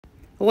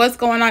What's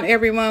going on,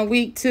 everyone?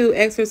 Week 2,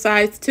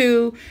 exercise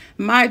 2,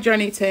 my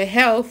journey to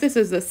health. This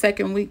is the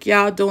second week,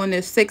 y'all, doing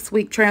this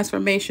 6-week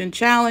transformation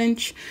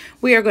challenge.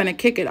 We are going to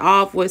kick it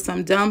off with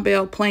some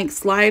dumbbell plank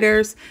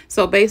sliders.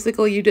 So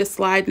basically, you just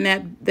sliding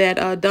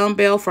that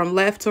dumbbell from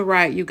left to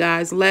right, you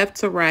guys, left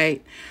to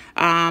right.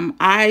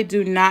 I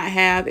do not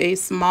have a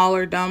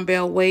smaller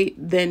dumbbell weight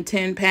than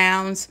 10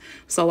 pounds,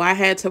 so I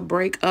had to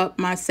break up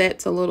my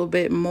sets a little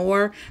bit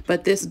more,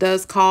 but this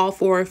does call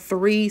for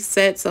 3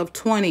 sets of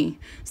 20.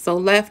 So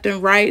left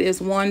and right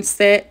is 1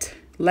 set,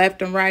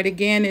 left and right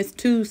again is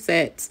 2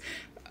 sets.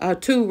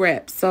 2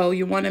 reps. So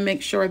you want to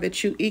make sure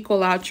that you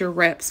equal out your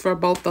reps for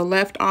both the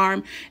left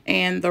arm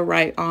and the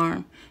right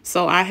arm.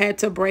 So I had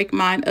to break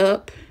mine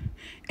up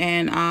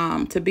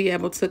and to be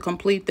able to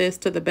complete this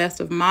to the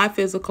best of my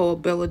physical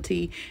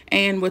ability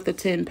and with a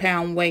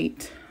 10-pound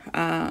weight.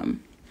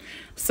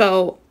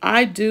 So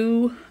I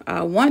do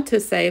want to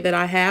say that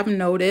I have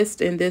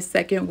noticed in this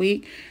second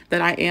week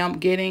that I am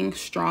getting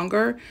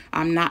stronger.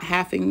 I'm not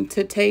having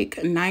to take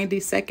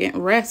 90-second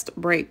rest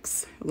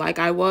breaks like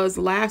I was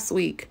last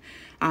week.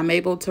 I'm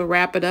able to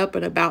wrap it up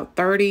in about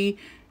 30,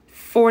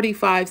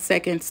 45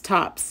 seconds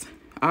tops.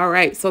 All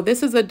right, so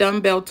this is a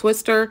dumbbell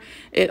twister.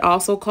 It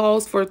also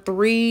calls for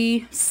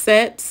 3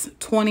 sets,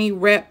 20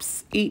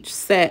 reps each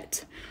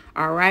set.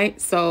 All right,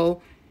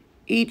 so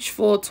each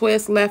full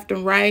twist left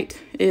and right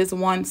is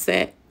 1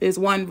 set, is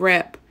 1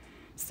 rep.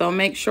 So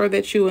make sure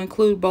that you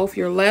include both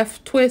your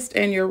left twist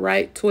and your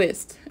right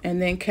twist,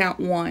 and then count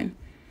 1.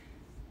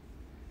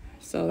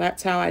 So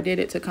that's how I did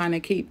it to kind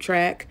of keep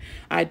track.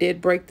 I did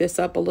break this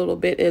up a little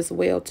bit as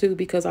well too,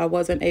 because I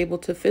wasn't able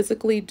to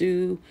physically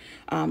do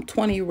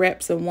 20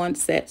 reps in 1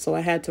 set. So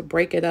I had to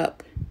break it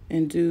up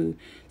and do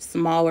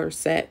smaller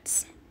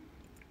sets,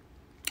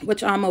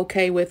 which I'm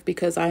okay with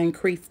because I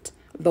increased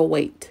the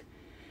weight.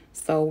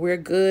 So we're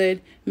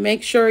good.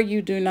 Make sure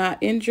you do not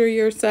injure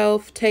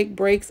yourself. Take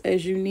breaks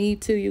as you need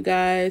to, you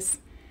guys,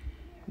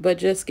 but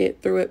just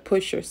get through it.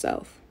 Push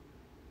yourself.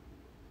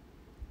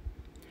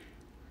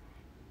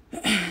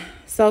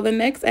 So the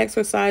next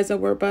exercise that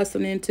we're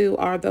busting into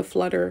are the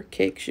flutter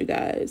kicks, you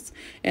guys.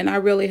 And I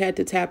really had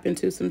to tap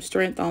into some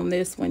strength on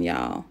this one,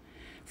 y'all,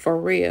 for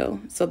real.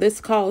 So this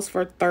calls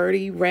for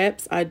 30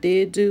 reps. I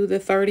did do the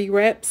 30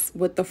 reps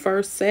with the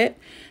first set,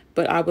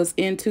 but I was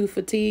into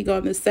fatigue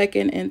on the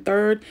second and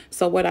third.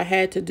 So what I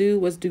had to do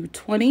was do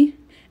 20.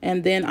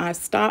 And then I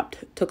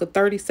stopped, took a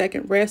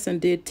 30-second rest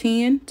and did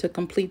 10 to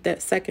complete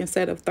that second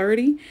set of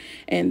 30.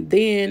 And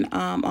then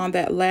on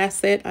that last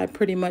set, I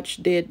pretty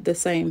much did the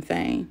same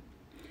thing.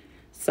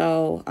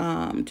 So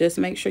just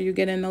make sure you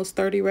get in those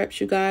 30 reps,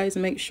 you guys.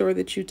 Make sure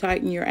that you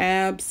tighten your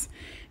abs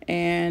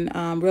and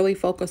really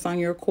focus on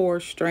your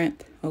core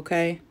strength,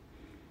 okay?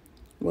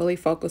 Really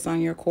focus on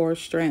your core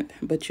strength.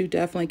 But you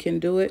definitely can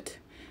do it.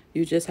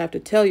 You just have to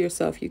tell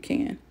yourself you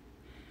can.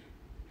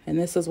 And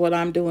this is what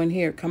I'm doing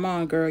here. Come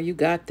on, girl. You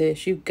got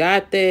this. You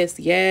got this.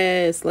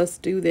 Yes, let's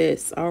do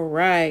this. All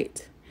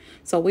right.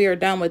 So we are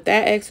done with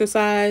that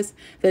exercise.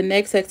 The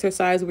next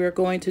exercise we're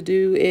going to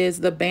do is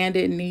the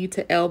banded knee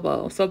to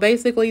elbow. So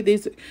basically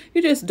these,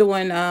 you're just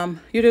doing,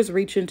 you're just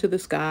reaching to the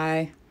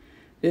sky.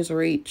 Just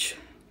reach.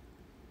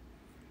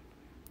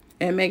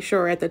 And make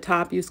sure at the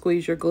top you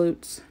squeeze your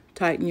glutes.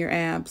 Tighten your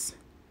abs.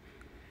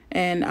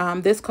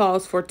 And this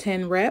calls for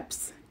 10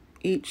 reps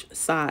each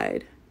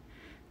side.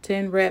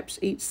 10 reps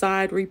each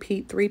side,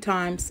 repeat 3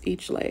 times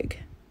each leg.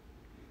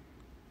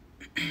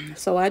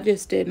 So I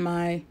just did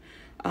my,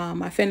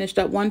 I finished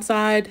up one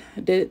side,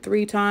 did it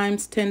 3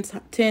 times,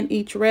 10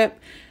 each rep,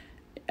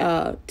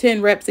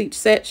 10 reps each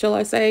set, shall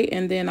I say,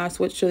 and then I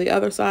switched to the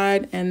other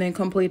side and then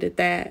completed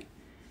that.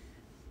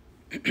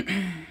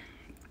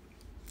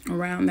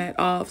 Round that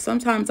off.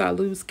 Sometimes I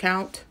lose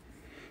count.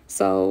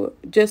 So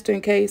just in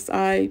case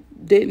I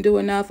didn't do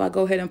enough, I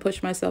go ahead and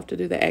push myself to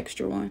do the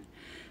extra one.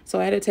 So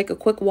I had to take a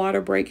quick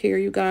water break here,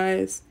 you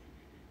guys,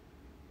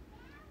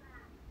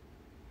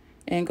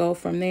 and go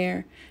from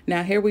there.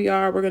 Now here we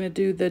are. We're going to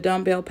do the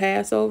dumbbell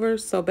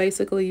passovers. So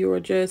basically you're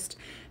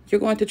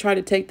going to try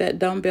to take that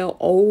dumbbell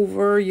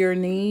over your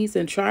knees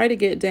and try to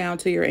get down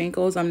to your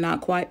ankles. I'm not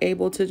quite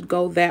able to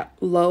go that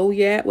low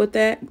yet with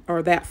that,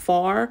 or that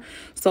far.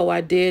 So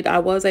I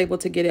was able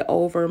to get it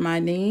over my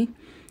knee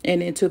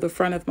and into the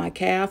front of my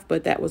calf,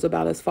 but that was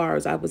about as far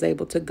as I was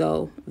able to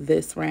go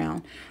this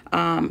round.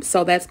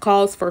 So that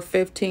calls for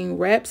 15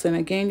 reps. And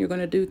again, you're going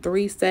to do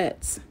 3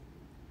 sets.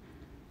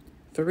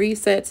 3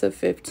 sets of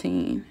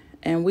 15.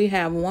 And we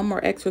have one more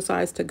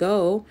exercise to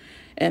go,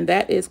 and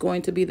that is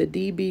going to be the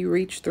DB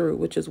reach through,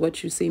 which is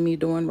what you see me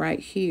doing right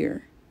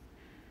here.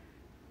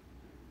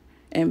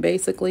 And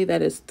basically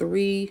that is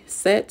 3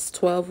 sets,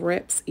 12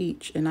 reps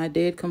each. And I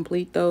did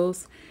complete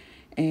those.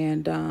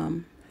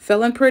 And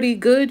feeling pretty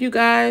good, you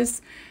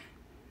guys.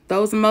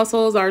 Those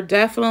muscles are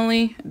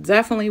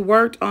definitely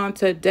worked on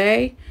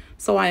today.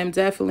 So I am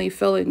definitely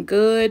feeling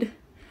good.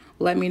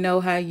 Let me know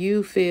how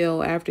you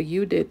feel after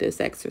you did this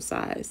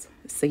exercise.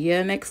 See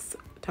you next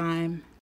time.